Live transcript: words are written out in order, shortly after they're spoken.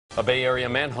A Bay Area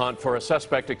manhunt for a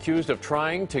suspect accused of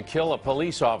trying to kill a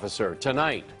police officer.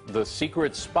 Tonight, the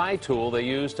secret spy tool they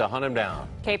used to hunt him down.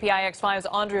 KPIX 5's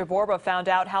Andria Borba found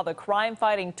out how the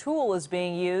crime-fighting tool is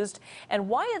being used and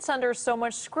why it's under so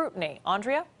much scrutiny.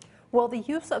 Andria? Well, the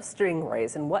use of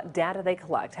stingrays and what data they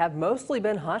collect have mostly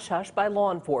been hush-hush by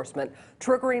law enforcement,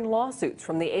 triggering lawsuits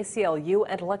from the ACLU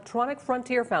and Electronic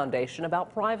Frontier Foundation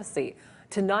about privacy.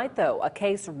 Tonight, though, a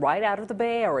case right out of the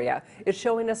Bay Area is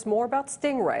showing us more about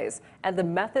stingrays and the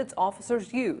methods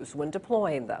officers use when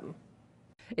deploying them.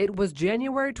 It was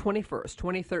January 21st,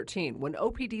 2013, when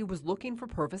OPD was looking for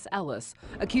Purvis Ellis,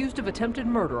 accused of attempted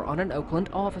murder on an Oakland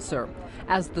officer.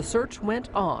 As the search went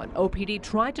on, OPD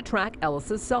tried to track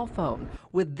Ellis's cell phone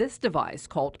with this device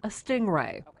called a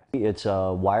Stingray. It's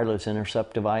a wireless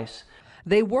intercept device.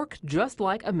 They work just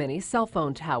like a mini cell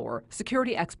phone tower.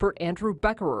 Security expert Andrew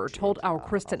Beckerer told our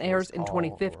Kristen Ayers in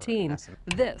 2015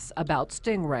 this about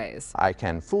stingrays. I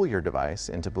can fool your device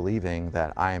into believing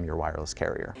that I am your wireless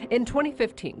carrier. In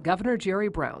 2015, Governor Jerry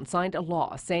Brown signed a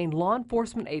law saying law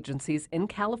enforcement agencies in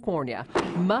California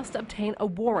must obtain a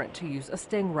warrant to use a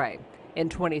stingray. In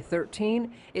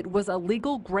 2013, it was a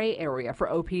legal gray area for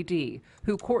OPD,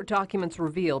 who court documents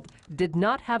revealed did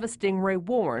not have a stingray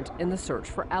warrant in the search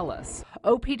for Ellis.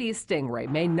 OPD's stingray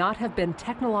may not have been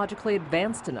technologically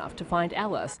advanced enough to find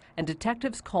Ellis, and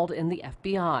detectives called in the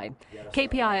FBI.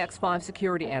 KPIX 5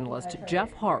 security analyst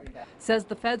Jeff Harp says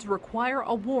the feds require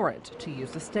a warrant to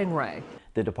use the stingray.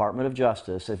 The Department of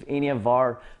Justice, if any of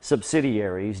our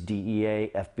subsidiaries,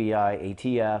 DEA, FBI,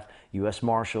 ATF, U.S.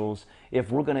 Marshals,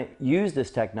 if we're going to use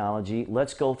this technology,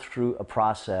 let's go through a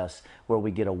process where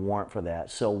we get a warrant for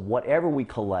that. So whatever we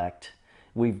collect,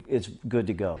 it's good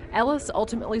to go. Ellis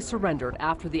ultimately surrendered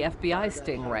after the FBI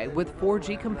stingray with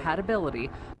 4G compatibility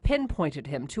pinpointed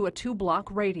him to a 2-block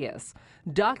radius.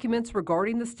 Documents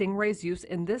regarding the stingray's use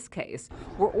in this case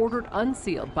were ordered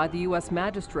unsealed by the U.S.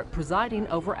 magistrate presiding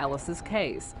over Ellis's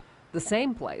case, the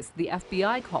same place the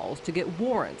FBI calls to get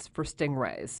warrants for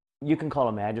stingrays. You can call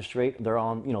a magistrate. They're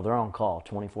on call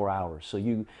 24 hours.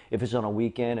 So if it's on a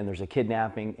weekend and there's a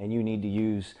kidnapping and you need to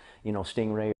use,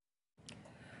 stingray.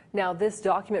 Now, this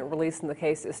document released in the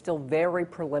case is still very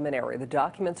preliminary. The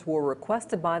documents were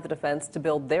requested by the defense to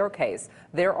build their case.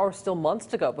 There are still months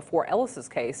to go before Ellis's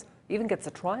case even gets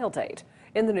a trial date.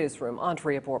 In the newsroom,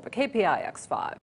 Andria Borba, KPIX 5.